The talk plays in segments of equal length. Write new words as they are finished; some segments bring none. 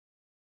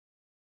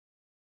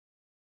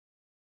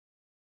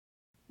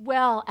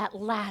Well, at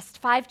last,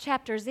 5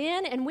 chapters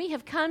in, and we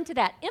have come to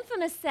that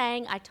infamous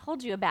saying I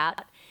told you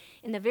about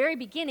in the very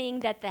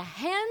beginning, that the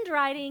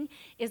handwriting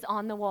is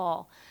on the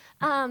wall.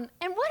 And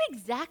what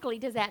exactly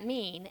does that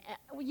mean?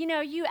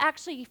 You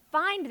actually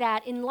find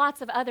that in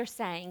lots of other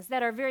sayings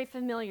that are very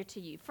familiar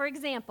to you. For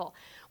example,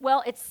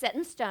 well, it's set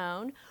in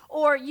stone,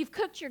 or you've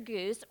cooked your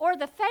goose, or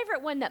the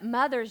favorite one that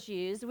mothers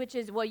use, which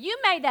is, well, you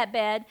made that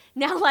bed,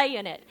 now lay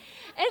in it.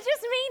 And it's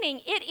just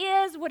meaning it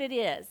is what it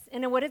is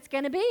and what it's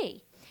going to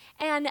be.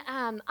 And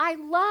I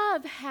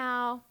love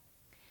how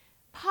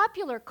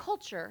popular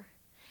culture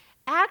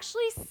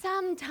actually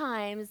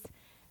sometimes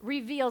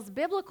reveals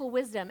biblical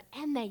wisdom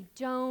and they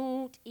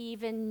don't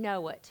even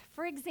know it.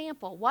 For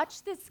example,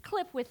 watch this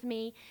clip with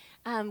me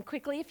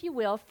quickly, if you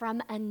will,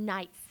 from A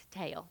Knight's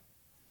Tale.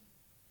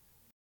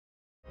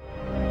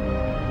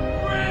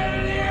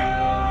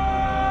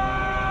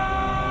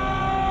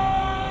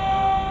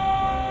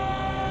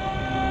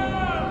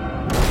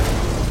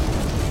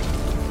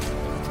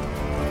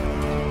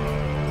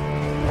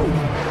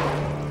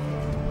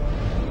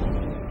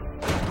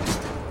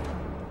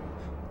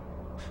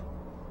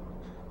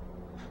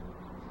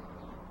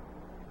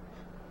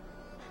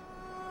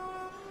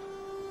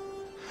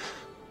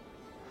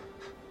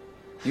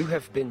 You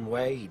have been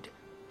weighed.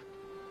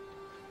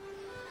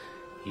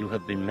 You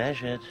have been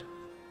measured.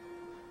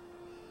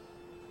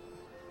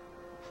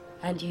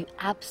 And you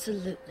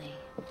absolutely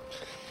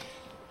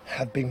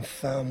Have been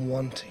found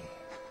wanting.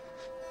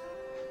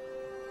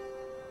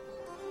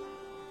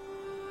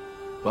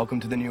 Welcome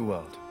to the new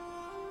world.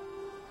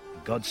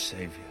 God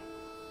save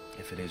you,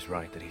 if it is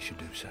right that he should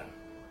do so.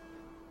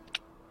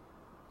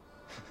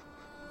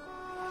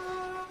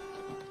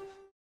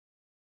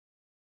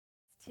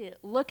 To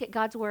look at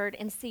God's word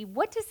and see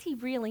what does he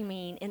really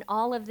mean in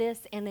all of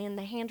this and in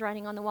the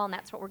handwriting on the wall, and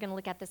that's what we're going to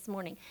look at this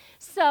morning.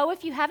 So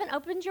if you haven't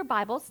opened your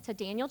Bibles to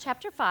Daniel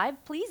chapter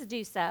 5, please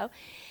do so.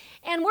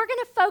 And we're going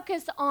to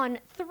focus on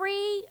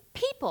 3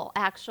 people,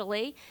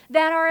 actually,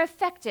 that are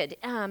affected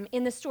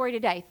in the story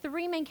today.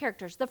 3 main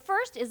characters. The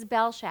first is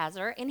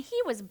Belshazzar, and he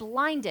was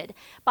blinded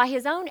by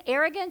his own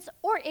arrogance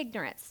or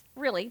ignorance.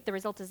 Really, the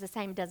result is the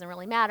same, doesn't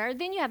really matter.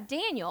 Then you have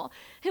Daniel,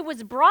 who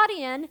was brought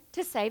in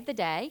to save the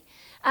day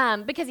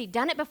because he'd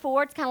done it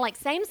before. It's kind of like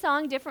same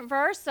song, different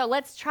verse, so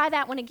let's try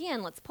that one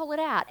again. Let's pull it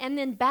out. And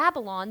then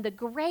Babylon, the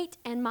great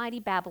and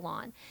mighty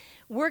Babylon.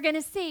 We're going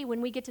to see when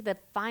we get to the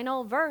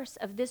final verse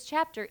of this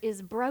chapter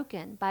is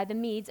broken by the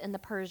Medes and the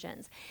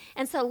Persians.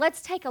 And so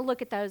let's take a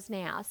look at those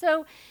now.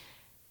 So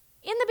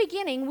in the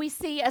beginning, we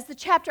see as the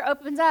chapter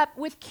opens up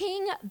with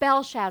King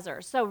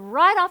Belshazzar. So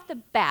right off the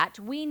bat,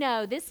 we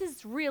know this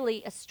is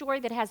really a story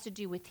that has to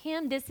do with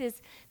him. This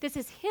is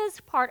his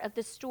part of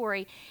the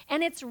story.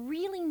 And it's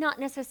really not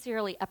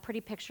necessarily a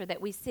pretty picture that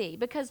we see,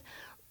 because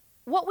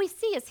what we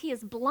see is he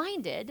is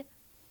blinded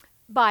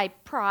by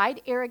pride,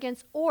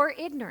 arrogance, or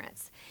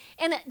ignorance.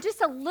 And just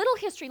a little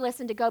history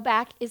lesson to go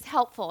back is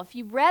helpful. If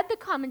you read the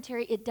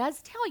commentary, it does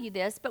tell you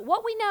this, but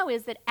what we know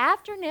is that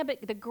after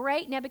the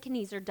great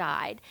Nebuchadnezzar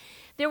died,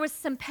 there was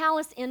some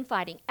palace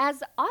infighting,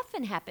 as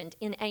often happened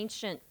in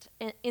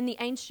the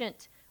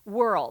ancient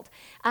world,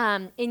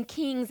 in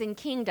kings and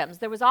kingdoms.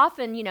 There was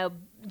often,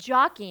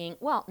 jockeying.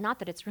 Well, not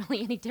that it's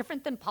really any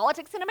different than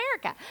politics in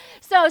America.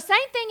 So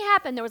same thing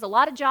happened. There was a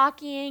lot of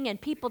jockeying and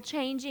people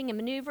changing and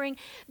maneuvering.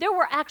 There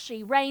were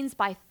actually reigns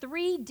by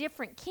 3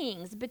 different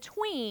kings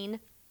between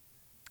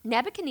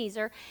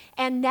Nebuchadnezzar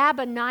and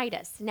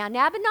Nabonidus. Now,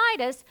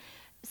 Nabonidus,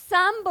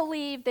 some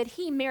believe that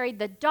he married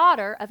the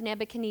daughter of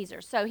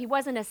Nebuchadnezzar. So he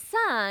wasn't a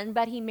son,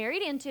 but he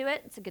married into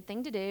it. It's a good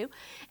thing to do.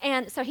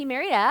 And so he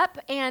married up,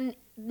 and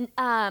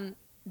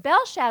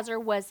Belshazzar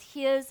was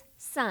his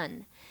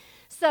son.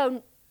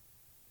 So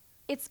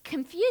it's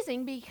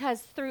confusing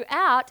because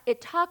throughout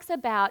it talks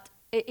about,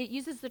 it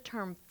uses the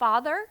term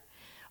father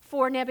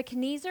for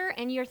Nebuchadnezzar,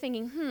 and you're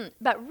thinking,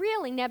 but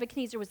really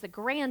Nebuchadnezzar was the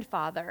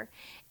grandfather,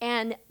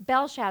 and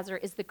Belshazzar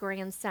is the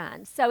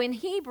grandson. So in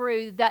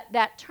Hebrew,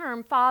 that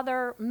term,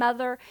 father,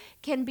 mother,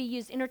 can be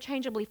used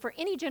interchangeably for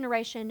any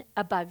generation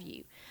above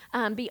you,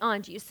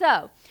 beyond you.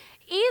 So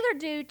either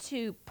due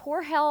to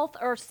poor health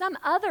or some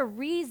other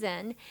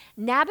reason,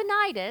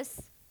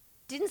 Nabonidus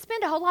didn't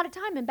spend a whole lot of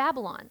time in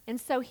Babylon,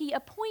 and so he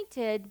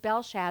appointed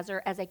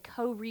Belshazzar as a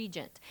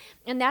co-regent,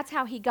 and that's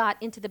how he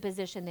got into the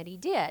position that he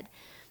did.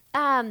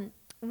 When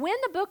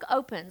the book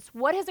opens,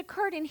 what has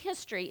occurred in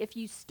history, if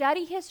you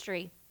study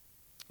history,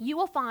 you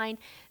will find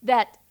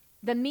that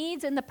the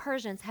Medes and the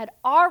Persians had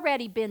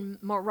already been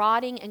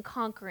marauding and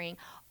conquering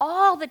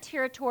all the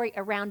territory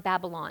around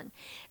Babylon.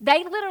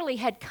 They literally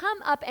had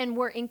come up and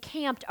were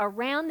encamped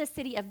around the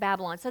city of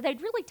Babylon. So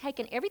they'd really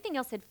taken, everything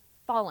else had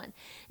fallen.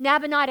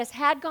 Nabonidus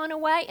had gone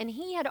away, and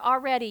he had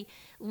already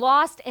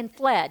lost and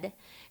fled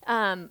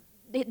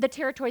the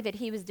territory that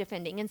he was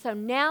defending. And so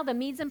now the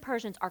Medes and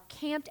Persians are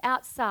camped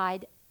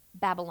outside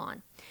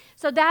Babylon.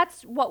 So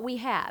that's what we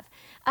have.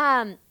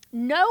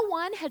 No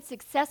one had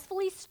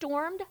successfully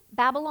stormed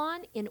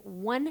Babylon in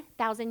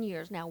 1,000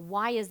 years. Now,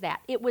 why is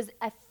that? It was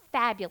a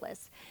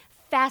fabulous,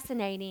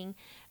 fascinating,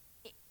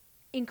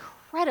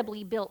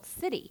 incredibly built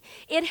city.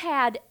 It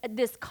had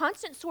this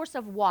constant source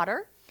of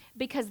water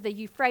because the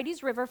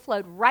Euphrates River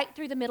flowed right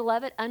through the middle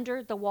of it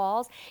under the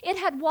walls. It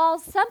had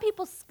walls some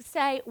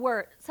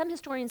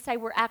historians say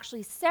were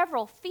actually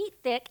several feet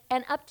thick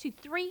and up to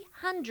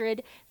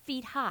 300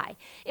 feet high.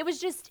 It was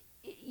just,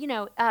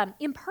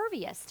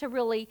 impervious to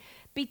really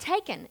be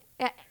taken.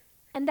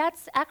 And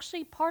that's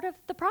actually part of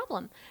the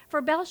problem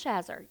for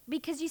Belshazzar,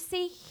 because you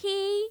see,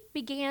 he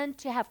began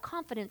to have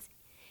confidence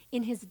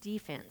in his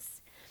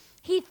defense.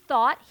 He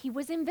thought he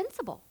was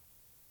invincible.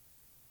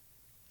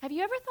 Have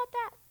you ever thought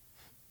that?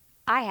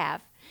 I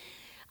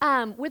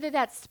have. Whether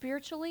that's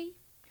spiritually,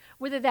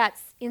 whether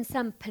that's in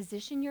some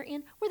position you're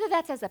in, whether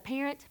that's as a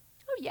parent,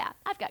 oh yeah,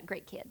 I've got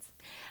great kids,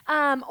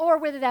 or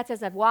whether that's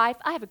as a wife,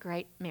 I have a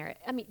great marriage.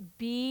 I mean,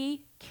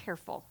 be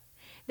careful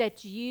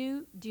that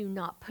you do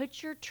not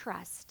put your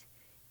trust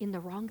in the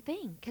wrong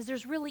thing, because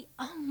there's really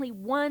only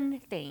one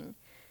thing,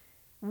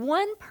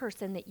 one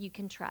person that you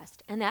can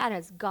trust, and that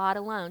is God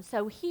alone.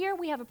 So here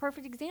we have a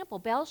perfect example.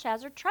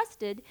 Belshazzar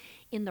trusted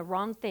in the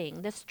wrong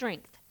thing, the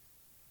strength.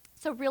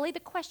 So really the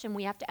question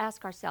we have to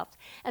ask ourselves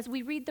as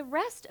we read the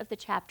rest of the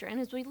chapter and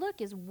as we look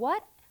is,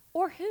 what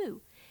or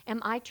who am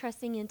I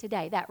trusting in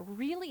today? That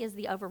really is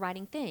the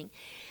overriding thing.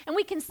 And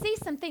we can see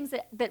some things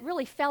that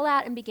really fell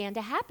out and began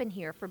to happen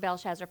here for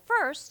Belshazzar.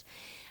 First,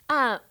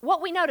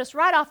 what we notice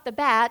right off the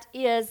bat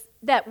is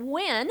that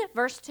when,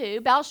 verse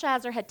 2,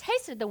 Belshazzar had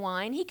tasted the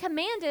wine, he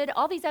commanded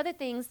all these other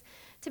things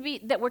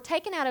that were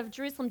taken out of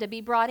Jerusalem to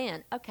be brought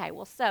in. Okay,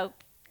 well, so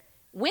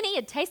when he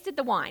had tasted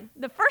the wine,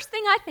 the first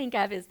thing I think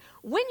of is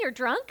when you're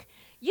drunk,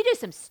 you do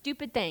some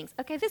stupid things.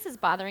 Okay, this is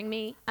bothering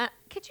me.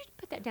 Could you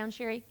put that down,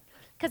 Sherry?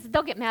 Because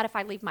they'll get mad if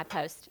I leave my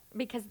post,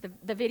 because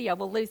the video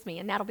will lose me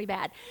and that'll be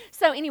bad.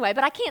 So anyway,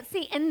 but I can't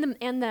see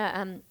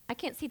I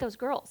can't see those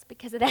girls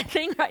because of that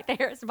thing right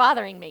there. It's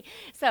bothering me.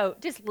 So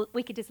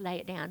we could just lay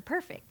it down.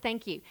 Perfect.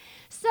 Thank you.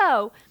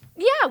 So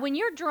yeah, when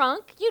you're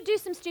drunk, you do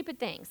some stupid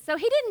things. So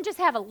he didn't just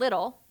have a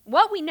little.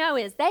 What we know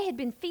is they had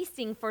been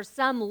feasting for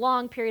some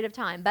long period of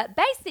time. But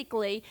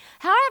basically,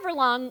 however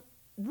long,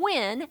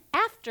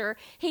 after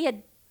he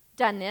had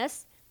done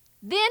this,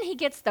 then he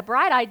gets the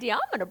bright idea, I'm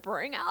going to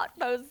bring out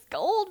those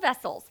gold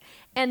vessels.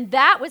 And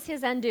that was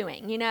his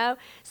undoing,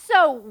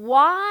 So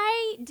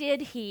why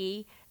did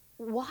he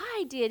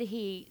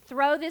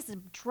throw this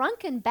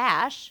drunken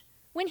bash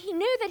when he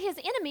knew that his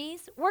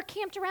enemies were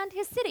camped around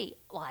his city?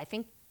 Well, I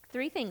think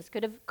three things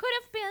could have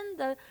been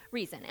the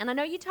reason. And I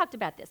know you talked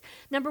about this.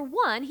 Number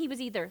one, he was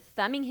either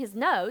thumbing his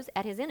nose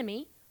at his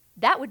enemy.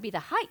 That would be the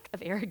height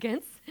of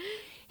arrogance.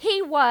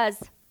 He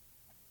was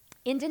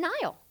in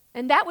denial.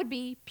 And that would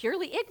be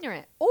purely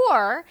ignorant.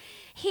 Or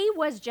he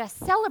was just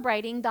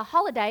celebrating the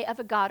holiday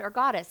of a god or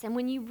goddess. And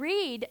when you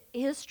read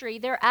history,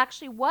 there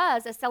actually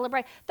was a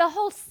celebration. The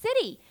whole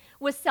city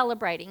was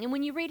celebrating. And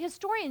when you read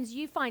historians,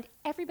 you find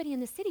everybody in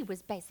the city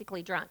was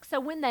basically drunk. So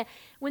when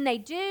they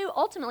do,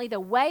 ultimately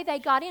the way they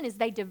got in is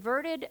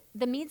the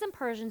Medes and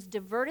Persians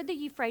diverted the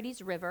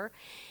Euphrates River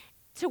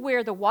to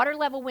where the water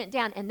level went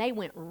down, and they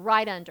went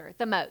right under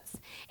the moats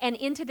and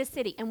into the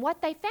city. And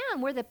what they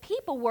found were the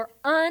people were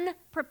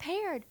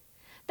unprepared.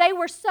 They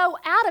were so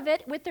out of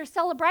it with their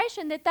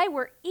celebration that they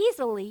were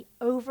easily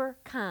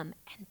overcome.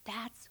 And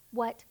that's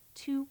what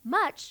too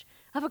much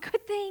of a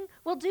good thing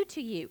will do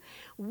to you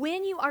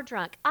when you are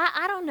drunk.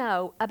 I don't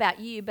know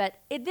about you, but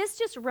this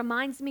just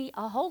reminds me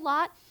a whole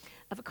lot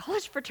of a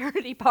college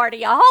fraternity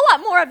party, a whole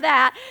lot more of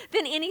that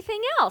than anything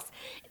else.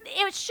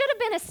 It should have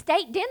been a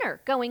state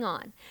dinner going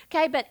on,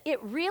 okay? But it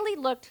really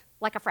looked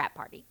like a frat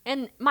party.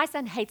 And my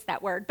son hates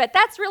that word, but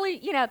that's really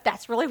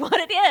what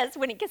it is.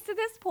 When it gets to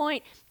this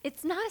point,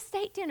 it's not a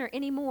state dinner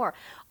anymore.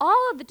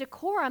 All of the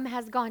decorum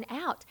has gone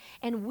out,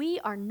 and we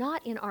are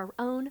not in our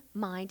own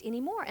mind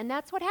anymore. And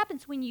that's what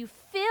happens when you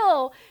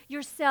fill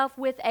yourself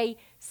with a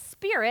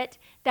spirit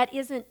that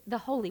isn't the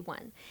Holy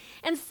One.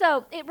 And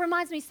so it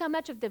reminds me so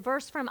much of the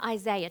verse from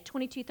Isaiah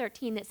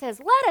 22:13 that says,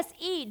 "Let us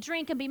eat,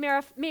 drink, and be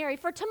merry,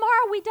 for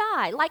tomorrow we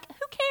die." Like,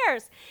 who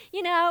cares?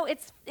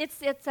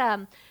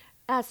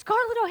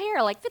 Scarlet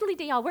O'Hara, like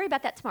fiddly-dee, I'll worry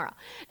about that tomorrow.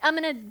 I'm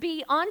going to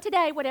be on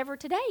today, whatever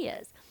today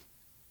is.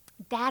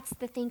 That's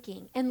the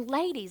thinking. And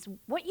ladies,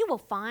 what you will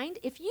find,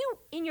 if you,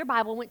 in your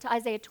Bible, went to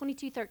Isaiah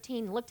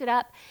 22:13, looked it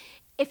up,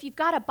 if you've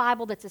got a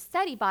Bible that's a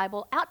study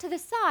Bible, out to the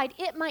side,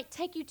 it might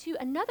take you to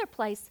another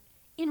place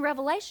in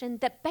Revelation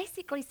that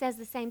basically says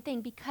the same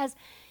thing, because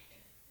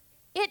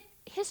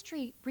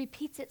history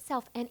repeats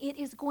itself, and it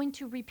is going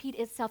to repeat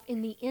itself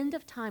in the end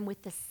of time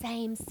with the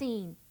same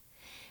scene.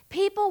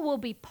 People will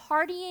be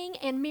partying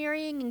and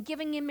marrying and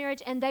giving in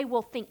marriage, and they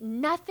will think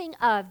nothing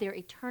of their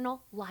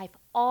eternal life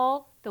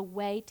all the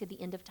way to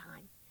the end of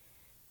time.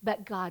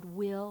 But God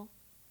will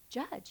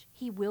judge.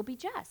 He will be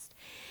just.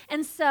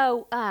 And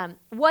so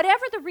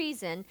whatever the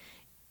reason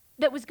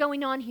that was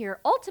going on here,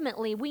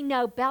 ultimately we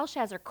know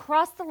Belshazzar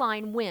crossed the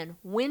line when?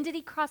 When did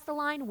he cross the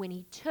line? When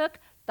he took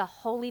the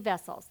holy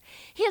vessels.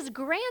 His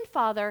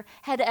grandfather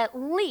had at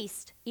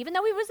least, even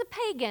though he was a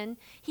pagan,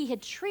 he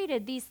had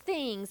treated these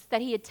things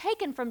that he had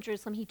taken from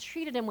Jerusalem, he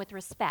treated them with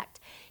respect.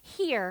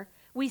 Here,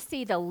 We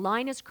see the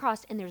line is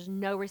crossed and there's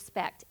no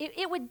respect.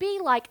 It would be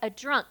like a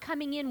drunk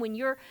coming in when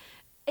you're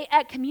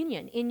at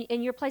communion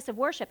in your place of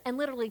worship and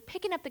literally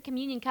picking up the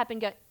communion cup and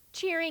go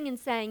cheering and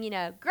saying,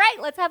 great,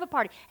 let's have a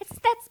party.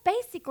 That's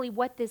basically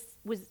what this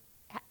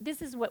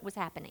is what was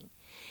happening.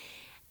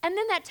 And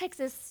then that takes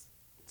us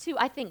to,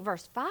 I think,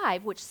 verse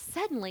 5, which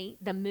suddenly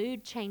the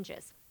mood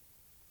changes.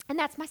 And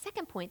that's my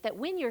second point, that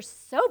when you're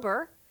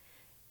sober,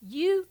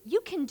 you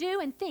can do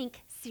and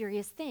think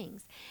serious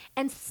things.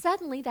 And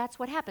suddenly that's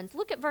what happens.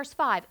 Look at verse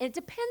 5. It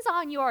depends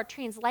on your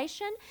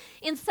translation.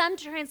 In some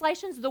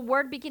translations, the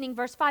word beginning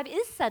verse 5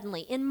 is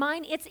suddenly. In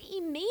mine, it's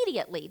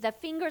immediately. The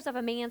fingers of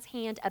a man's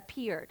hand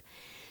appeared.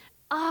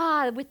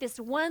 With this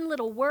one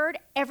little word,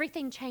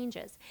 everything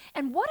changes.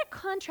 And what a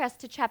contrast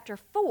to chapter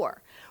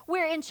 4,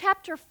 where in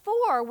chapter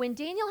 4, when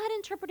Daniel had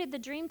interpreted the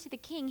dream to the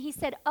king, he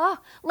said,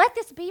 let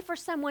this be for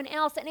someone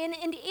else. And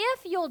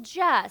if you'll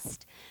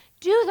just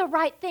do the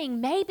right thing,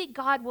 maybe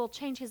God will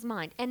change his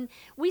mind. And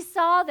we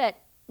saw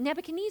that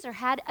Nebuchadnezzar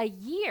had a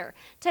year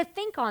to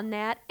think on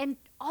that and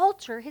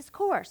alter his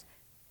course.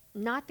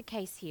 Not the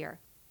case here.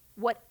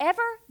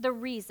 Whatever the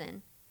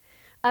reason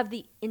of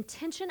the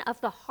intention of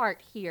the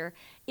heart here,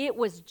 it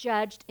was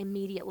judged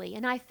immediately.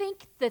 And I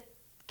think the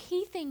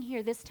key thing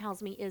here this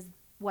tells me is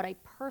what a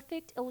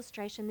perfect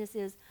illustration this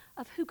is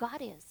of who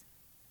God is.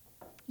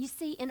 You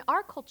see, in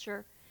our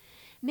culture,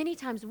 many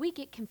times we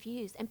get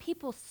confused and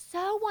people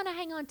so want to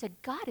hang on to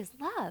God as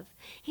love.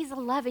 He's a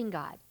loving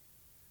God.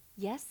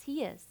 Yes,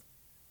 he is.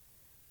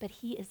 But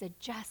he is a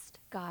just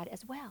God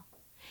as well.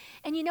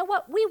 And you know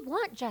what? We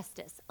want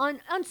justice. On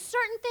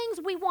certain things,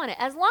 we want it.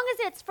 As long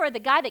as it's for the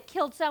guy that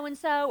killed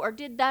so-and-so or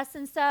did thus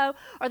and so,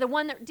 or the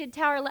one that did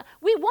Tower 11,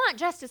 we want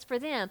justice for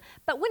them.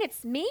 But when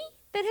it's me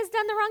that has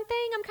done the wrong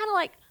thing, I'm kind of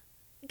like,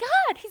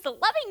 God, he's a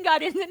loving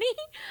God, isn't he?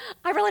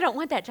 I really don't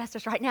want that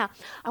justice right now.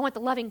 I want the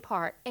loving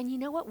part. And you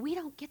know what? We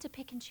don't get to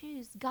pick and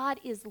choose. God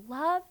is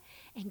love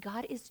and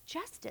God is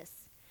justice.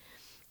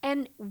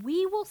 And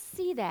we will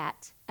see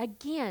that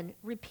again,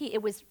 repeat.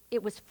 It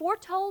was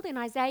foretold in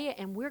Isaiah,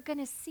 and we're going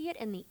to see it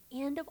in the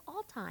end of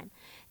all time,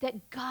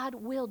 that God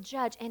will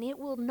judge, and it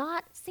will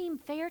not seem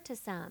fair to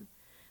some,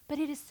 but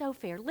it is so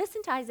fair.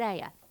 Listen to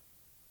Isaiah.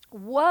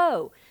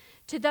 Woe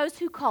to those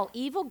who call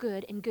evil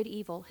good and good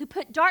evil, who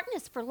put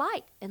darkness for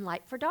light and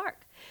light for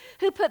dark,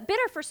 who put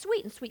bitter for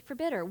sweet and sweet for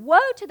bitter. Woe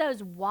to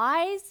those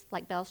wise,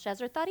 like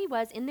Belshazzar thought he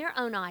was, in their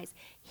own eyes,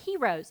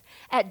 heroes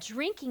at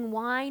drinking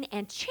wine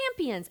and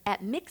champions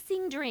at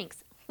mixing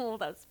drinks. Oh,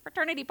 those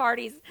fraternity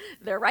parties,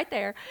 they're right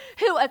there.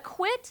 Who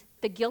acquit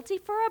the guilty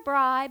for a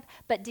bribe,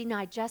 but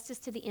deny justice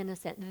to the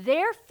innocent.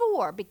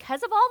 Therefore,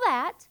 because of all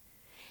that,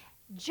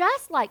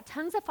 just like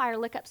tongues of fire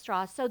lick up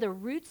straw, so the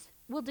roots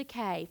will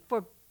decay.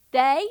 For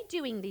they,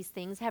 doing these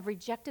things, have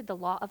rejected the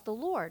law of the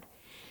Lord.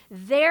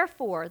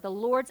 Therefore, the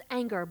Lord's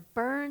anger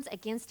burns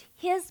against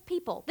his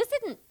people. This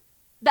isn't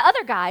the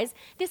other guys.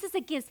 This is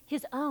against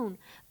his own.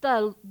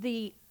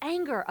 The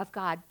anger of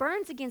God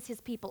burns against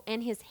his people,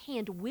 and his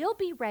hand will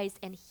be raised,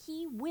 and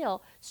he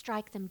will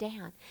strike them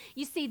down.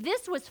 You see,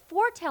 this was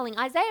foretelling.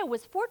 Isaiah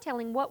was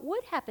foretelling what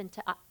would happen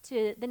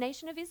to the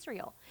nation of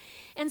Israel.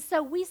 And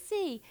so we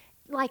see,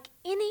 like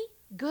any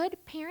good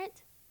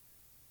parent,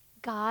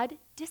 God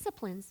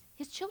disciplines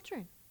his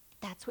children.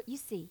 That's what you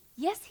see.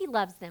 Yes, he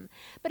loves them.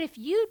 But if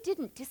you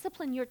didn't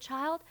discipline your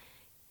child,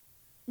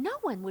 no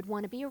one would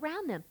want to be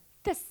around them.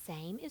 The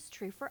same is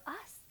true for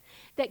us.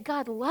 That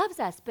God loves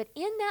us, but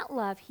in that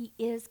love, he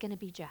is going to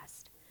be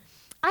just.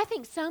 I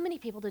think so many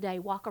people today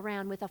walk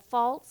around with a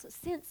false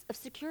sense of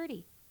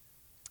security.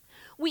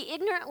 We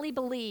ignorantly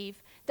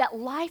believe that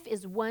life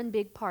is one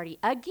big party.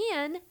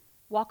 Again,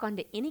 walk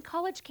onto any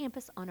college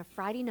campus on a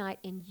Friday night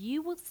and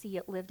you will see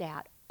it lived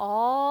out.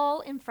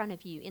 All in front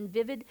of you in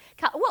vivid,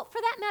 well,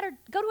 for that matter,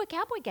 go to a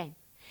Cowboy game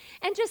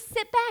and just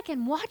sit back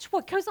and watch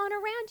what goes on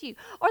around you,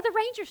 or the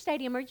Ranger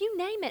Stadium, or you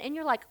name it, and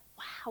you're like,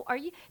 wow,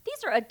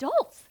 these are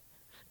adults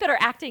that are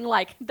acting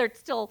like they're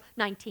still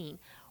 19.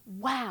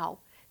 Wow,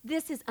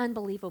 this is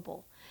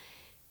unbelievable.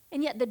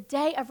 And yet the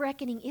day of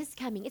reckoning is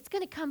coming. It's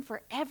going to come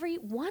for every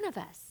one of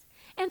us.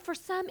 And for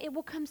some, it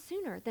will come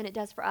sooner than it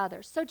does for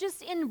others. So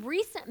just in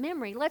recent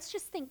memory, let's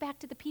just think back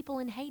to the people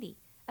in Haiti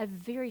a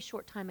very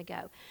short time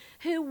ago,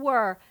 who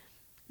were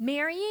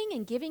marrying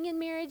and giving in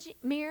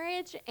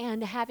marriage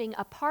and having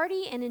a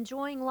party and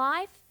enjoying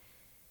life.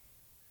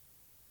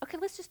 Okay,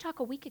 let's just talk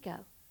a week ago.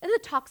 The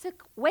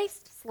toxic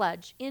waste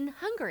sludge in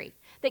Hungary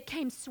that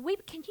came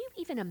sweep. Can you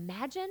even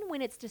imagine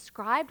when it's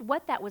described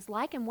what that was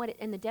like and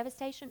and the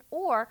devastation?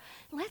 Or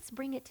let's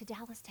bring it to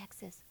Dallas,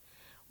 Texas.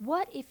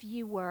 What if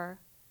you were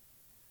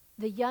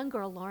the young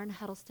girl, Lauren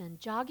Huddleston,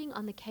 jogging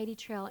on the Katy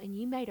Trail and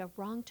you made a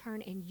wrong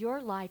turn and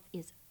your life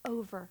is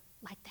over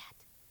like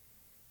that?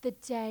 The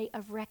day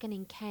of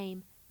reckoning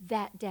came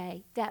that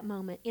day, that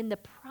moment, in the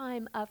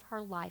prime of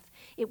her life.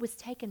 It was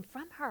taken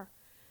from her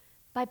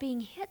by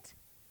being hit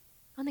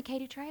on the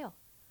Katy Trail.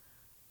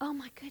 Oh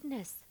my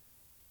goodness.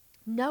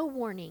 No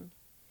warning,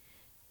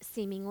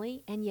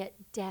 seemingly, and yet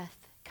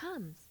death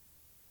comes.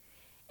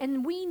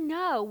 And we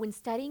know when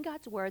studying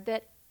God's word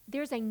that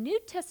there's a New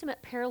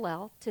Testament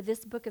parallel to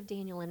this book of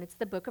Daniel, and it's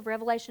the book of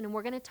Revelation, and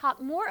we're going to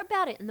talk more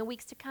about it in the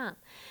weeks to come.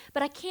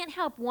 But I can't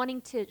help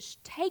wanting to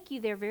take you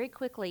there very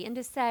quickly and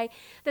to say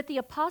that the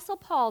Apostle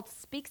Paul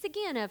speaks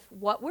again of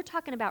what we're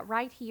talking about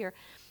right here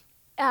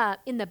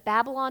in the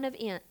Babylon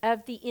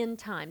of the end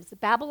times.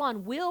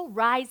 Babylon will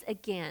rise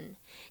again.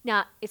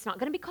 Now, it's not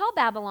going to be called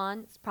Babylon.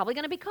 It's probably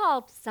going to be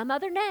called some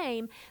other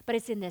name, but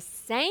it's in the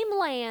same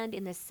land,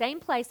 in the same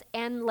place.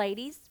 And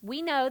ladies,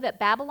 we know that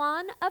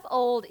Babylon of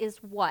old is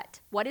what?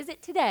 What is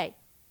it today?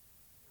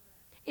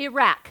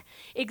 Iraq.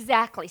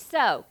 Exactly.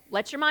 So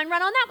let your mind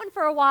run on that one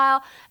for a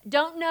while.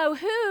 Don't know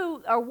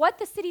who or what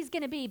the city's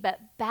going to be, but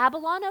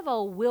Babylon of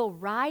old will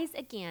rise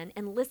again.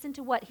 And listen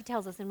to what he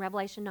tells us in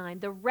Revelation 9.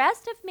 The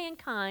rest of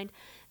mankind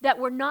that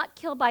were not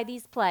killed by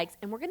these plagues,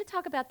 and we're going to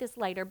talk about this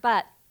later,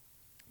 but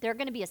there are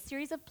going to be a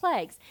series of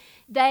plagues.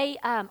 They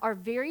are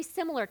very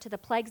similar to the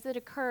plagues that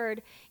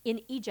occurred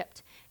in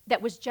Egypt.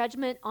 That was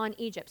judgment on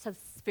Egypt. So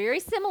it's very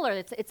similar.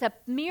 It's a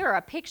mirror,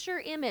 a picture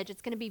image.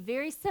 It's going to be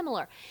very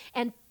similar.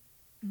 And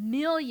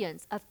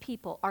millions of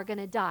people are going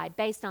to die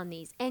based on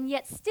these. And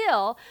yet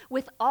still,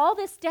 with all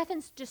this death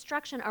and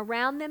destruction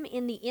around them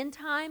in the end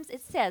times,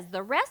 it says,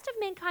 the rest of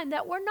mankind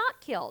that were not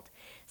killed,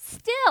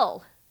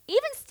 still,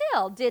 even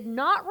still, did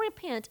not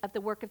repent of the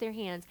work of their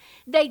hands.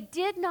 They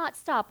did not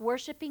stop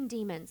worshiping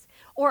demons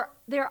or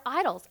their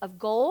idols of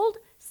gold,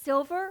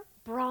 silver,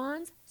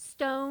 bronze,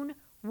 stone,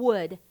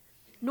 wood,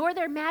 nor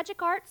their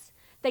magic arts.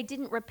 They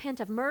didn't repent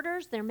of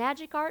murders, their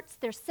magic arts,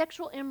 their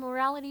sexual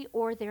immorality,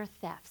 or their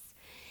thefts.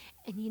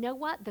 And you know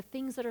what? The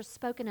things that are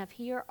spoken of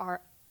here are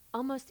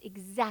almost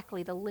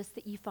exactly the list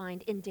that you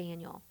find in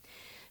Daniel.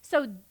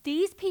 So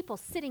these people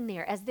sitting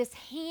there, as this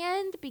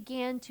hand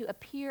began to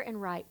appear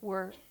and write,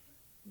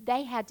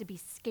 they had to be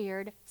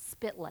scared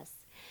spitless,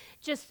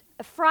 just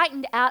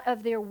frightened out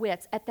of their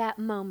wits at that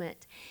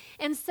moment.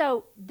 And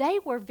so they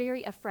were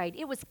very afraid.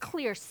 It was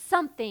clear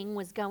something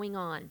was going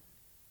on.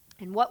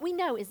 And what we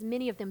know is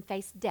many of them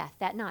faced death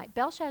that night.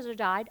 Belshazzar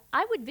died.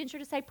 I would venture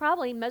to say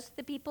probably most of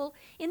the people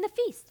in the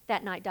feast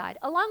that night died,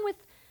 along with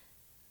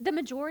the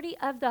majority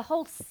of the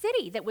whole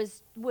city that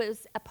was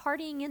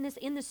partying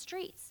in the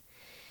streets.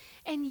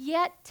 And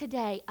yet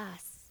today,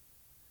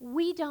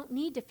 we don't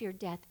need to fear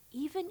death,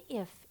 even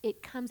if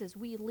it comes as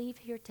we leave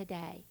here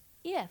today,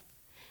 if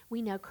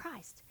we know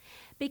Christ.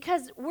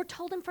 Because we're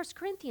told in 1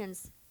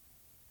 Corinthians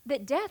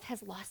that death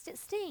has lost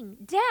its sting.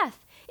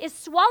 Death is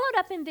swallowed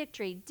up in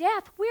victory.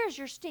 Death, where's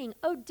your sting?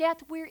 Oh,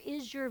 death, where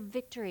is your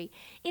victory?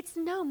 It's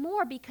no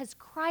more because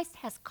Christ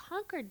has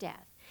conquered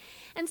death.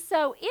 And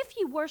so if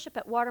you worship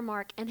at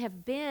Watermark and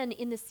have been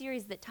in the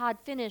series that Todd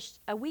finished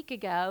a week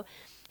ago,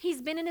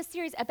 he's been in a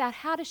series about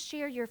how to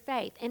share your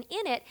faith. And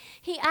in it,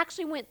 he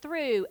actually went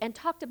through and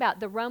talked about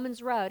the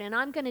Romans Road. And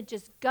I'm going to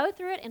just go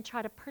through it and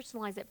try to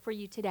personalize it for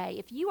you today.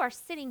 If you are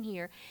sitting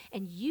here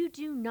and you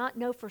do not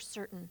know for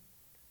certain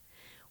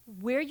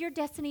where your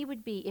destiny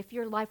would be if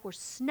your life were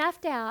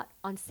snuffed out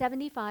on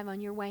 75 on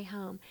your way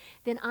home,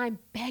 then I'm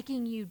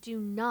begging you, do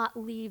not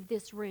leave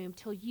this room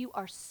till you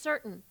are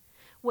certain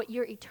what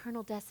your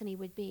eternal destiny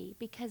would be,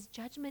 because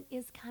judgment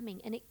is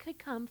coming, and it could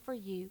come for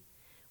you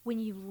when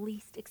you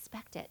least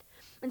expect it.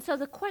 And so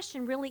the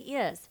question really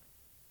is,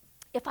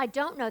 if I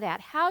don't know that,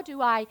 how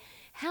do I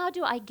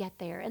get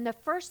there? And the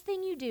first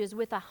thing you do is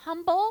with a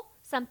humble,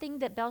 something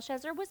that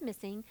Belshazzar was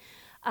missing,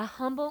 a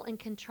humble and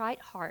contrite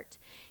heart,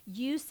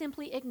 you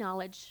simply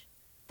acknowledge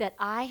that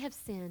I have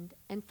sinned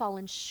and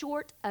fallen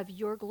short of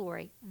your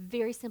glory.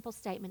 Very simple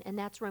statement, and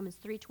that's Romans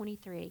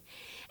 3:23.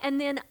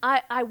 And then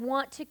I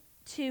want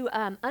to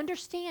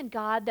understand,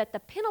 God, that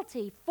the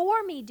penalty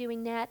for me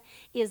doing that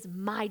is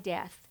my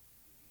death.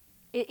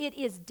 It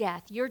is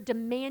death. You're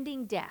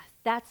demanding death.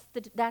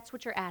 That's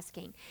what you're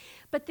asking.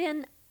 But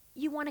then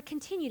you want to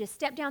continue to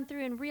step down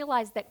through and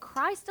realize that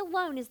Christ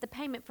alone is the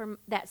payment for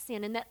that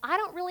sin, and that I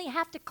don't really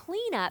have to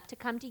clean up to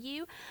come to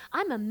you.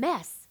 I'm a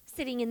mess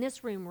sitting in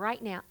this room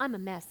right now. I'm a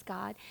mess,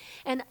 God.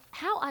 And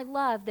how I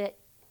love that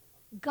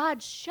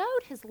God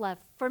showed his love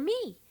for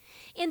me,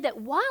 in that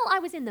while I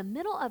was in the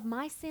middle of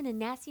my sin and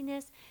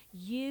nastiness,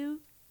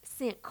 you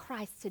sent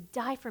Christ to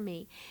die for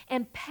me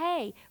and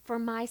pay for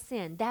my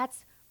sin.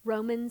 That's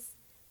Romans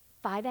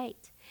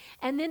 5:8.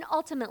 And then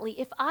ultimately,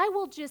 if I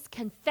will just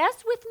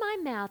confess with my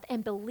mouth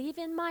and believe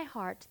in my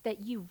heart that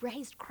you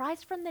raised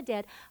Christ from the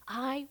dead,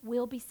 I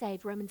will be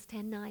saved. Romans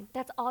 10:9.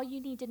 That's all you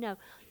need to know.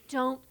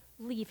 Don't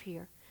leave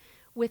here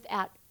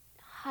without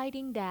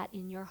hiding that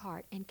in your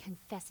heart and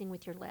confessing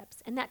with your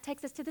lips. And that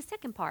takes us to the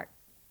second part.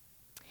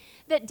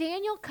 That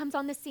Daniel comes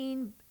on the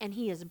scene and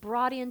he is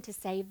brought in to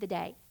save the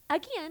day.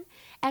 Again,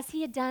 as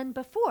he had done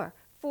before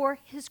for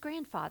his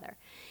grandfather.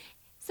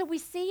 So we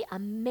see a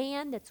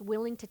man that's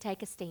willing to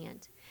take a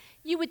stand.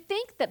 You would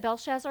think that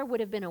Belshazzar would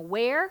have been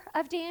aware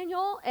of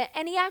Daniel,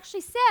 and he actually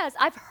says,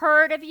 I've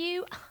heard of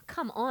you.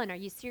 Come on, are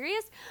you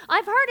serious?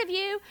 I've heard of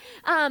you.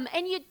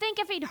 And you'd think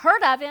if he'd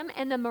heard of him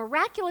and the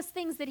miraculous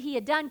things that he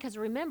had done, because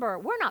remember,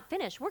 we're not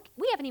finished.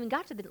 We haven't even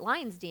got to the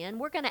lion's den.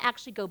 We're going to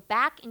actually go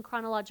back in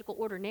chronological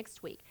order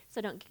next week, so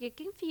don't get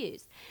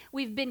confused.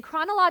 We've been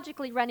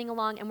chronologically running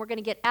along, and we're going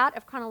to get out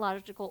of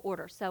chronological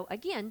order. So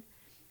again,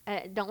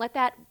 don't let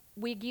that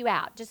wig you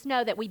out. Just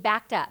know that we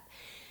backed up.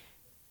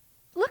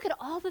 Look at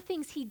all the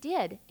things he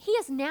did. He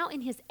is now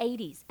in his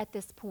 80s at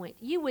this point.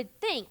 You would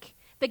think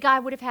the guy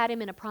would have had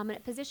him in a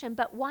prominent position,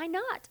 but why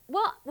not?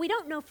 Well, we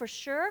don't know for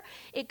sure.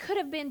 It could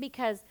have been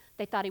because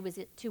they thought he was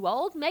too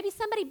old. Maybe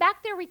somebody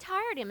back there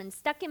retired him and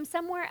stuck him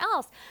somewhere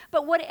else.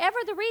 But whatever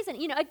the reason,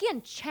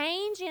 again,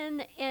 change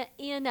in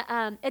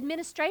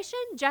administration,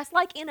 just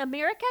like in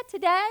America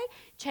today,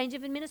 change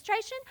of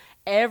administration,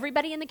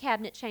 everybody in the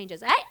cabinet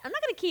changes. Hey, I'm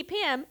not going to keep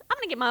him. I'm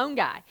going to get my own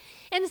guy.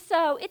 And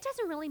so it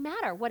doesn't really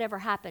matter whatever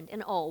happened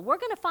in old. We're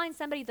going to find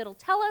somebody that'll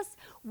tell us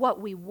what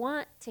we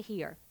want to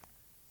hear.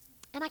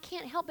 And I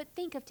can't help but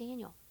think of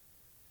Daniel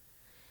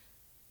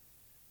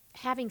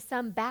having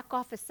some back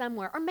office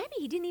somewhere, or maybe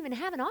he didn't even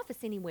have an office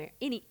anywhere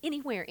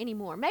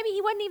anymore. Maybe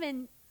he wasn't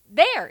even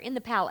there in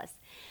the palace,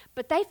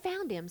 but they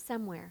found him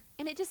somewhere.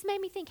 And it just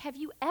made me think, have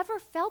you ever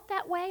felt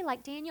that way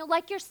like Daniel?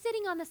 Like you're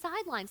sitting on the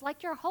sidelines,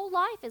 like your whole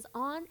life is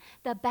on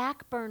the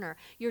back burner,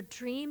 your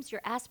dreams,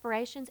 your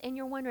aspirations, and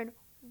you're wondering,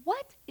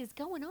 what is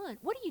going on?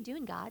 What are you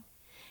doing, God?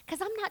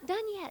 Because I'm not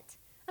done yet.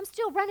 I'm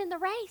still running the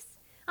race.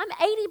 I'm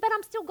 80, but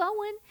I'm still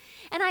going.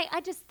 And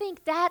I just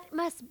think that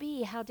must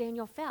be how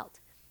Daniel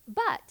felt.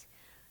 But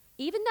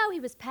even though he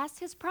was past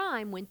his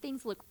prime, when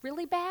things looked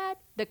really bad,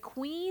 the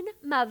queen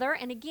mother,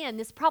 and again,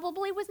 this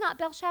probably was not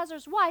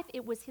Belshazzar's wife,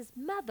 it was his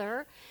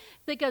mother,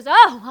 that goes,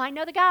 oh, I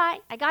know the guy.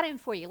 I got him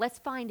for you. Let's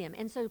find him.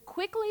 And so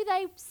quickly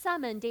they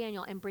summon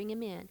Daniel and bring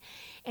him in.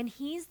 And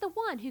he's the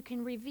one who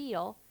can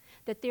reveal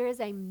that there is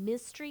a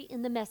mystery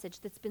in the message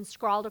that's been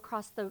scrawled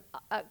across the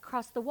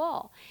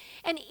wall.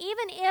 And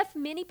even if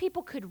many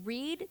people could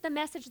read the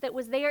message that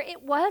was there,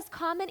 it was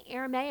common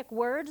Aramaic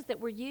words that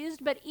were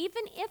used, but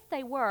even if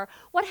they were,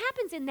 what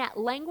happens in that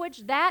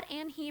language, that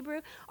and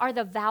Hebrew, are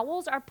the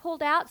vowels are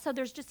pulled out, so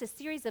there's just a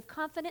series of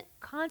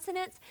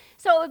consonants.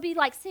 So it would be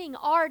like seeing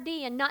RD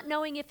and not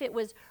knowing if it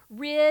was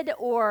rid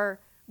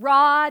or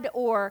rod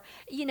or,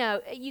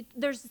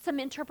 there's some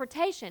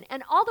interpretation.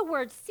 And all the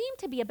words seem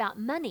to be about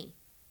money.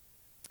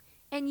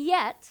 And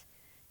yet,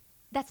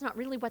 that's not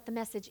really what the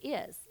message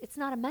is. It's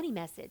not a money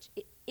message.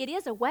 It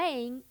is a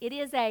weighing. It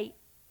is a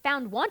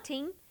found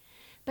wanting.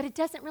 But it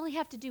doesn't really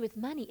have to do with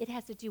money. It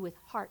has to do with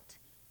heart.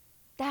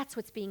 That's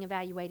what's being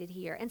evaluated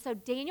here. And so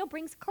Daniel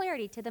brings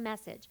clarity to the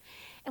message.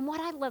 And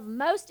what I love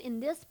most in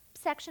this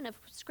section of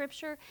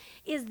Scripture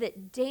is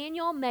that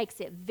Daniel makes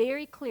it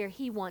very clear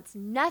he wants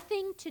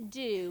nothing to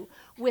do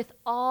with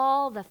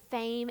all the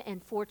fame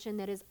and fortune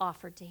that is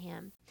offered to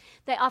him.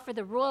 They offer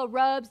the royal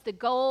robes, the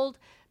gold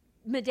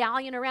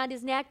medallion around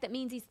his neck that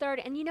means he's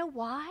third. And you know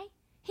why?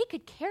 He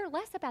could care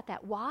less about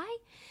that. Why?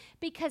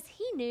 Because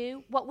he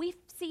knew what we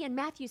see in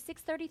Matthew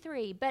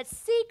 6:33, but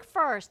seek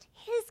first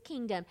his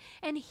kingdom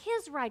and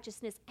his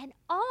righteousness, and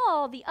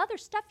all the other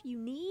stuff you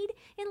need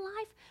in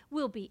life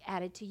will be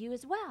added to you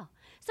as well.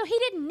 So he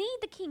didn't need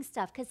the king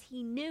stuff because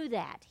he knew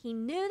that. He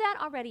knew that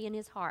already in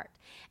his heart.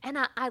 And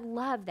I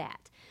love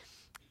that.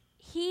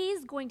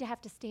 He's going to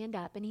have to stand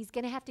up and he's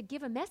going to have to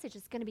give a message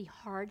that's going to be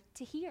hard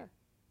to hear.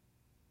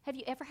 Have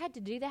you ever had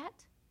to do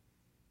that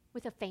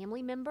with a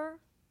family member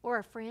or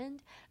a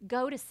friend?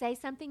 Go to say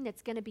something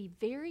that's going to be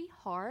very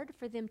hard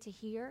for them to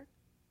hear?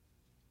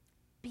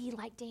 Be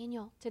like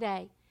Daniel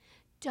today.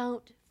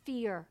 Don't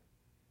fear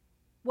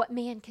what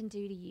man can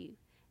do to you.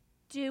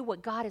 Do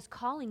what God is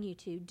calling you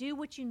to. Do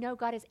what you know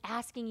God is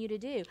asking you to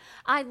do.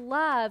 I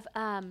love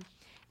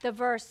the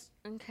verse.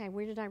 Okay,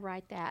 where did I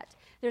write that?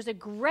 There's a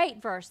great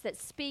verse that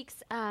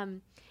speaks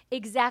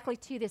exactly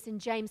to this in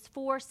James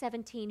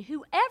 4:17.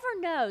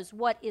 Whoever knows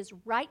what is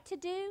right to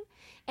do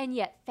and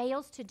yet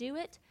fails to do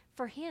it,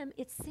 for him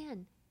it's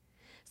sin.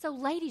 So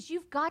ladies,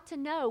 you've got to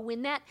know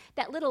when that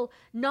little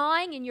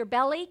gnawing in your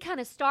belly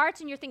kind of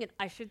starts and you're thinking,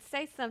 I should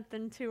say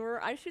something to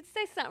her. I should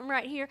say something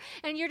right here.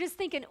 And you're just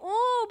thinking,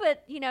 oh,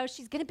 but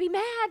she's going to be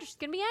mad. Or she's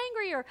going to be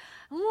angry. Or,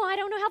 oh, I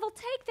don't know how they'll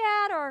take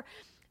that. Or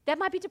that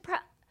might be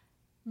depressed.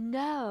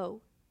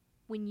 No.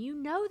 When you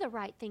know the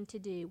right thing to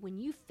do, when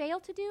you fail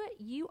to do it,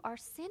 you are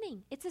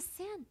sinning. It's a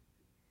sin.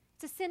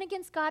 It's a sin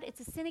against God. It's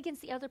a sin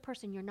against the other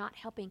person. You're not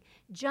helping.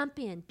 Jump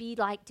in. Be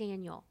like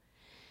Daniel.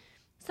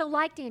 So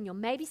like Daniel,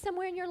 maybe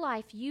somewhere in your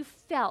life you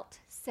felt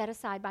set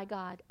aside by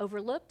God,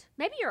 overlooked.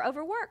 Maybe you're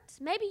overworked.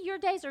 Maybe your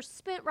days are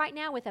spent right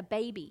now with a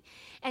baby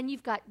and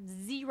you've got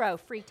zero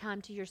free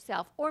time to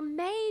yourself. Or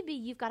maybe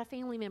you've got a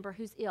family member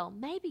who's ill.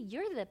 Maybe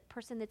you're the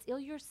person that's ill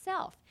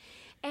yourself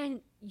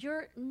and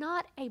you're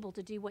not able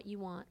to do what you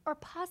want. Or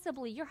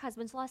possibly your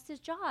husband's lost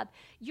his job.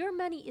 Your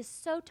money is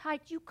so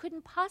tight you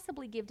couldn't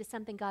possibly give to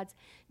something God's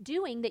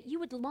doing that you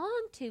would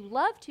long to,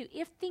 love to,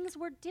 if things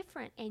were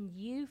different and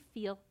you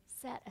feel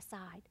set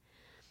aside.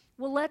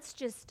 Well, let's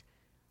just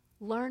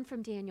learn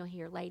from Daniel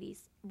here,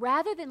 ladies.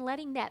 Rather than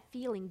letting that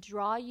feeling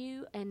draw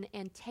you and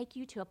take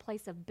you to a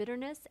place of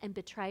bitterness and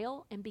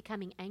betrayal and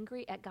becoming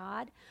angry at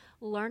God,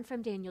 learn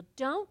from Daniel.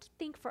 Don't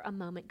think for a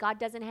moment God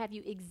doesn't have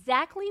you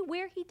exactly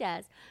where he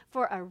does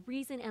for a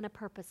reason and a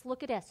purpose.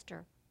 Look at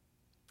Esther.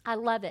 I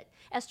love it.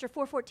 Esther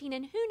 4:14,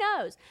 and who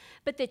knows,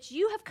 but that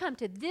you have come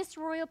to this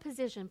royal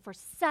position for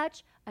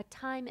such a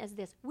time as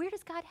this. Where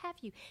does God have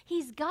you?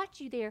 He's got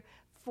you there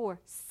for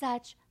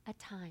such a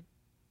time.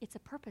 It's a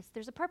purpose.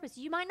 There's a purpose.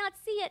 You might not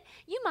see it.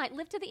 You might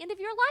live to the end of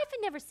your life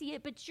and never see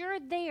it, but you're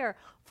there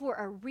for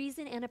a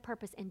reason and a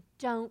purpose, and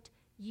don't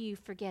you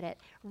forget it.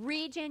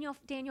 Read Daniel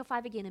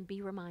 5 again and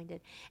be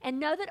reminded. And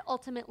know that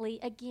ultimately,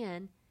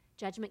 again,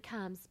 judgment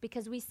comes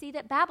because we see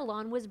that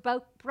Babylon was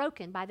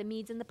broken by the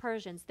Medes and the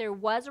Persians. There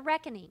was a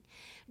reckoning.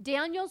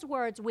 Daniel's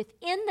words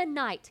within the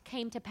night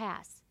came to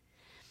pass.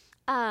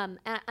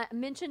 I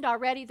mentioned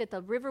already that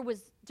the river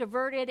was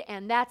diverted,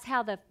 and that's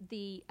how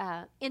the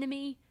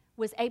enemy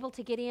was able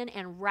to get in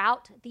and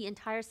rout the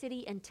entire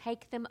city and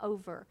take them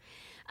over.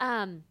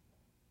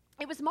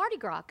 It was Mardi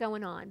Gras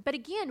going on. But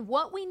again,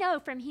 what we know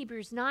from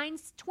Hebrews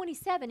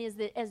 9:27 is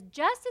that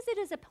just as it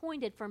is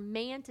appointed for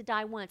man to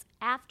die once,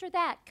 after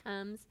that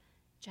comes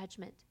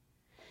judgment.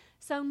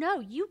 So no,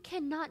 you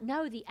cannot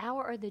know the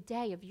hour or the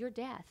day of your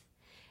death.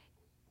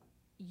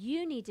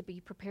 You need to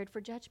be prepared for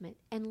judgment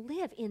and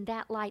live in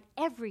that light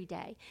every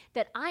day,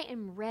 that I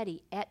am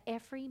ready at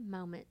every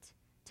moment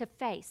to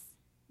face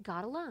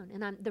God alone.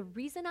 And the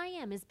reason I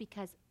am is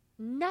because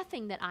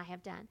nothing that I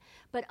have done,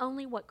 but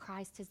only what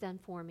Christ has done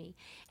for me.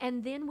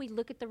 And then we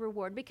look at the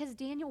reward, because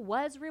Daniel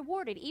was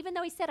rewarded. Even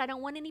though he said, I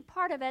don't want any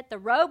part of it, the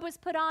robe was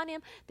put on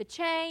him, the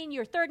chain,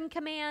 you're third in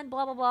command,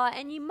 blah, blah, blah.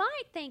 And you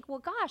might think, well,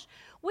 gosh,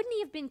 wouldn't he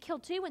have been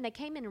killed too when they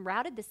came in and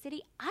routed the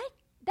city?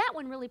 That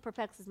one really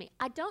perplexes me.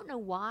 I don't know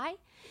why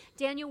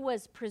Daniel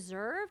was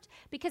preserved,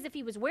 because if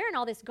he was wearing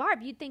all this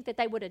garb, you'd think that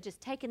they would have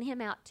just taken him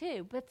out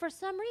too. But for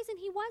some reason,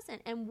 he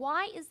wasn't. And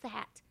why is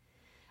that?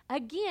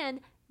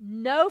 Again,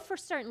 know for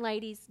certain,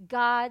 ladies,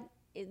 God,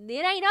 it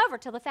ain't over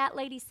till the fat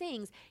lady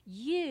sings.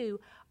 You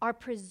are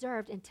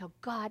preserved until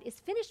God is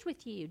finished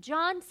with you.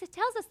 John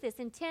tells us this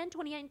in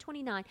 10:28 and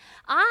 29.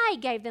 I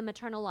gave them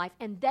eternal life,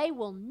 and they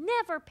will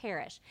never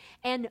perish,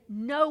 and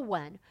no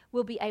one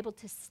will be able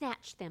to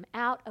snatch them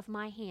out of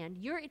my hand.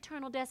 Your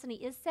eternal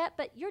destiny is set,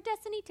 but your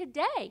destiny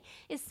today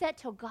is set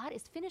till God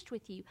is finished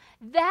with you.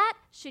 That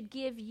should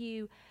give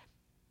you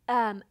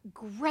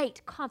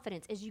great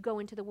confidence as you go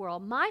into the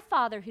world. My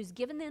Father who's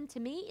given them to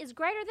me is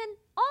greater than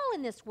all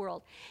in this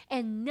world,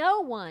 and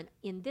no one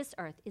in this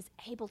earth is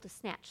able to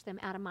snatch them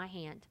out of my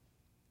hand.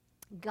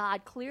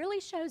 God clearly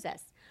shows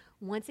us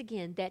once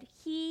again that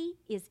he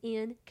is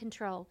in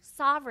control,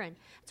 sovereign.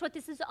 That's what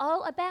this is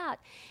all about.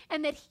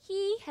 And that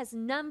he has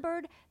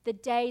numbered the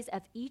days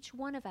of each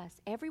one of us.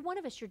 Every one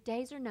of us, your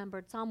days are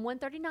numbered. Psalm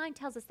 139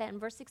 tells us that in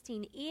verse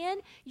 16.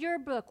 In your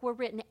book were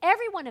written,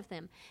 every one of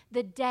them,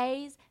 the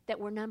days that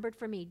were numbered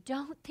for me.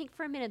 Don't think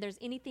for a minute there's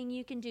anything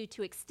you can do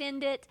to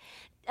extend it,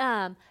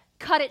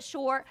 cut it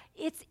short.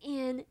 It's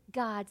in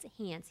God's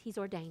hands. He's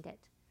ordained it.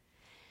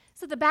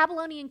 So the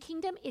Babylonian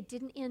kingdom, it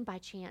didn't end by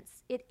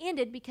chance. It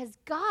ended because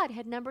God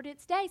had numbered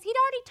its days. He'd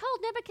already told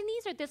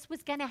Nebuchadnezzar this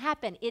was going to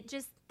happen.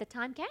 The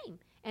time came,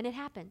 and it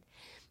happened.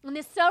 And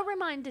this so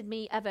reminded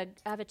me of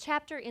a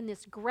chapter in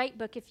this great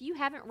book. If you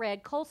haven't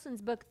read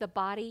Colson's book, The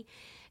Body,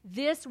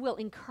 this will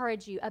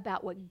encourage you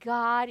about what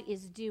God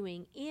is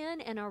doing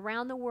in and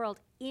around the world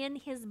in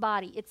his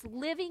body. It's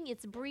living,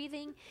 it's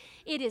breathing,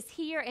 it is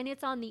here, and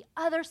it's on the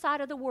other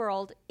side of the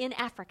world, in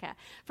Africa,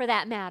 for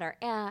that matter,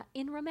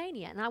 in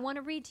Romania. And I want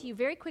to read to you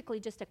very quickly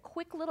just a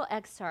quick little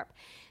excerpt.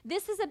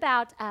 This is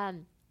about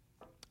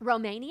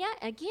Romania.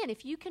 Again,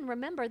 if you can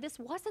remember, this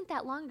wasn't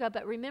that long ago,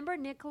 but remember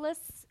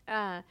Nicholas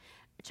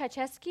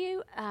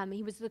Ceausescu?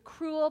 He was the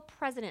cruel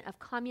president of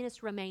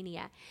communist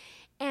Romania.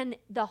 And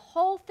the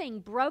whole thing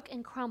broke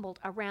and crumbled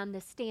around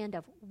the stand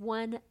of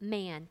one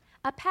man,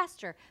 a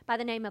pastor by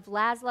the name of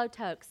Laszlo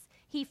Tokes.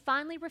 He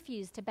finally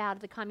refused to bow to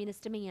the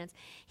communist demands.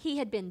 He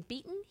had been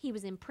beaten. He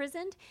was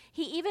imprisoned.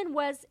 He even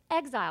was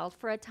exiled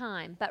for a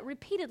time. But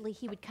repeatedly,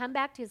 he would come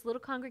back to his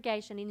little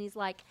congregation, and he's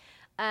like,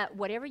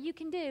 whatever you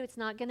can do,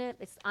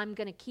 I'm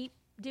going to keep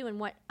doing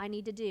what I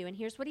need to do. And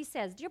here's what he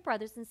says. Dear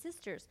brothers and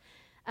sisters,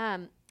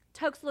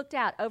 Tokes looked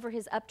out over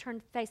his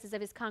upturned faces of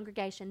his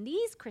congregation.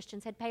 These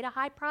Christians had paid a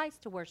high price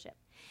to worship.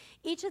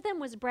 Each of them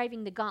was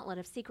braving the gauntlet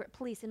of secret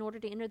police in order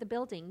to enter the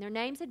building. Their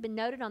names had been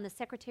noted on the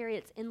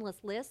Secretariat's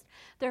endless list.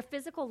 Their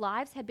physical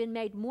lives had been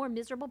made more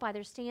miserable by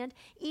their stand,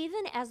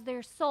 even as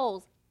their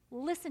souls,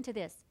 listen to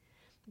this,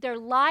 their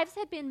lives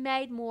had been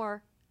made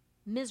more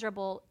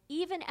miserable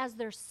even as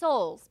their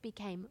souls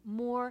became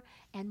more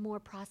and more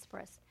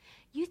prosperous.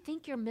 You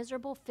think you're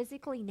miserable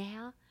physically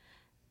now?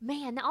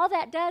 Man, all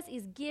that does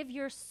is give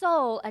your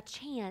soul a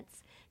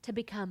chance to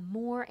become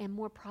more and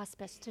more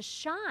prosperous, to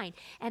shine.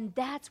 And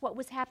that's what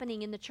was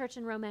happening in the church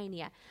in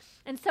Romania.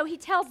 And so he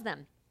tells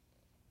them,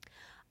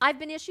 I've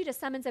been issued a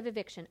summons of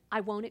eviction. I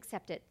won't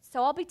accept it.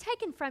 So I'll be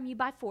taken from you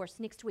by force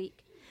next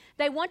week.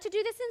 They want to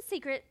do this in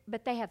secret,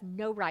 but they have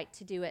no right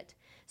to do it.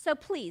 So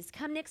please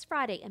come next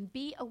Friday and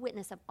be a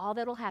witness of all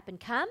that will happen.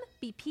 Come,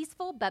 be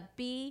peaceful, but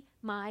be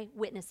my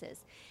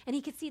witnesses. And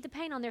he could see the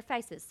pain on their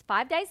faces.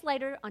 5 days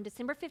later, on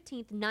December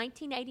 15th,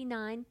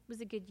 1989,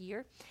 was a good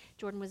year.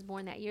 Jordan was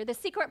born that year. The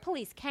secret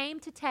police came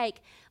to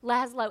take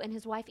Laszlo and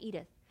his wife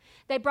Edith.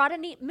 They brought a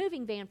neat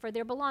moving van for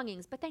their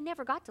belongings, but they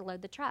never got to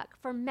load the truck.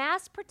 For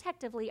massed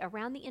protectively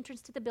around the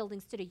entrance to the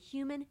building stood a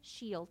human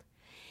shield.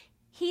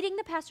 Heeding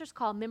the pastor's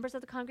call, members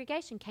of the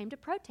congregation came to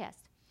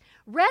protest.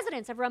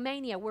 Residents of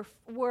Romania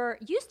were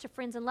used to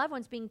friends and loved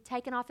ones being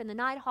taken off in the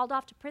night, hauled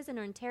off to prison,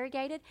 or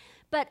interrogated.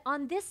 But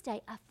on this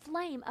day, a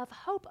flame of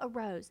hope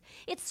arose.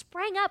 It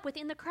sprang up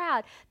within the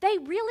crowd. They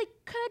really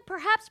could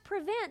perhaps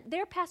prevent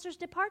their pastor's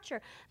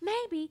departure.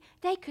 Maybe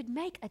they could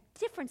make a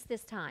difference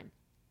this time.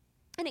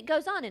 And it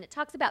goes on, and it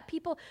talks about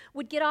people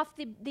would get off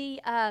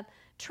the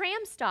tram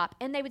stop,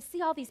 and they would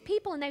see all these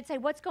people, and they'd say,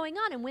 what's going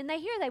on? And when they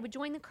hear, they would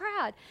join the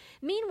crowd.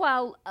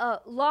 Meanwhile,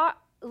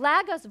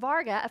 Lagos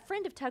Varga, a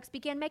friend of Tokes,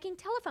 began making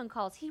telephone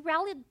calls. He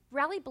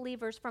rallied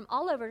believers from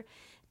all over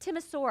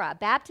Timisoara,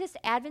 Baptists,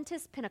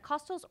 Adventists,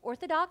 Pentecostals,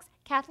 Orthodox,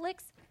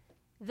 Catholics,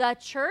 the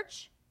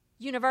Church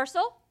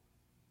Universal,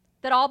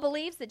 that all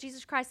believes that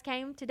Jesus Christ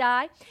came to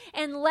die.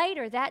 And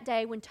later that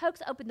day, when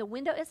Tokes opened the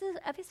window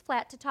of his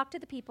flat to talk to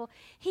the people,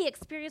 he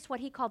experienced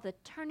what he called the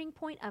turning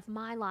point of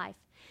my life.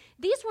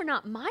 These were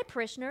not my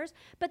parishioners,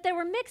 but they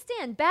were mixed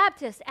in,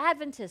 Baptists,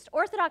 Adventists,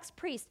 Orthodox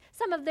priests,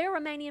 some of their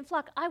Romanian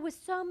flock. I was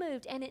so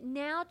moved, and it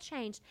now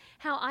changed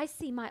how I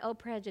see my old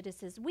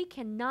prejudices. We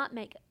cannot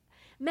make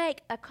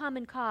a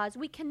common cause.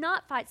 We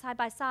cannot fight side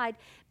by side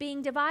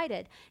being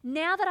divided.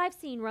 Now that I've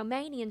seen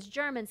Romanians,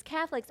 Germans,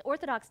 Catholics,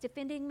 Orthodox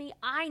defending me,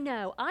 I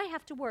know I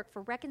have to work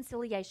for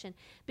reconciliation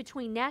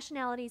between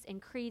nationalities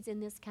and creeds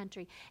in this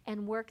country.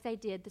 And work they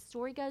did. The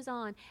story goes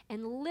on,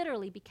 and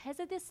literally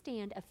because of this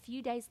stand, a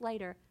few days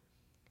later,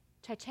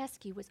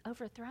 Ceausescu was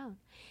overthrown,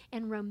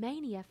 and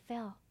Romania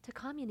fell to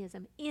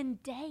communism in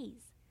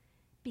days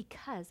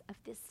because of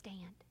this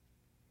stand.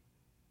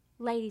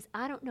 Ladies,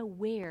 I don't know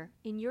where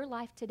in your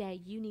life today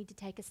you need to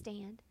take a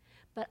stand,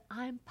 but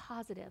I'm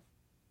positive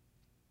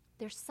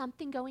there's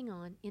something going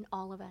on in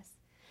all of us,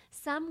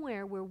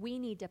 somewhere where we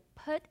need to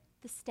put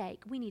the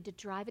stake, we need to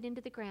drive it into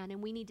the ground, and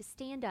we need to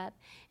stand up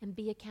and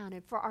be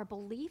accounted for our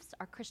beliefs,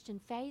 our Christian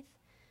faith,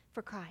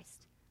 for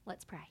Christ.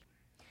 Let's pray.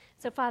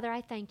 So, Father,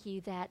 I thank you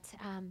that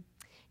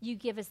you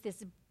give us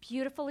this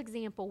beautiful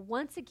example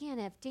once again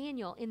of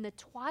Daniel in the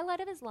twilight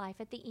of his life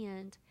at the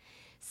end,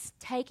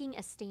 taking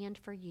a stand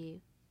for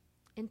you.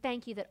 And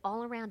thank you that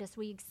all around us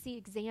we see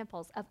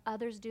examples of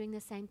others doing the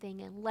same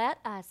thing. And let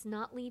us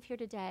not leave here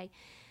today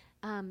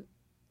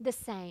the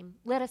same.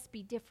 Let us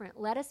be different.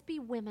 Let us be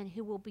women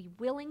who will be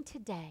willing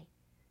today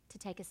to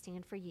take a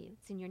stand for you.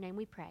 It's in your name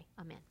we pray.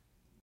 Amen.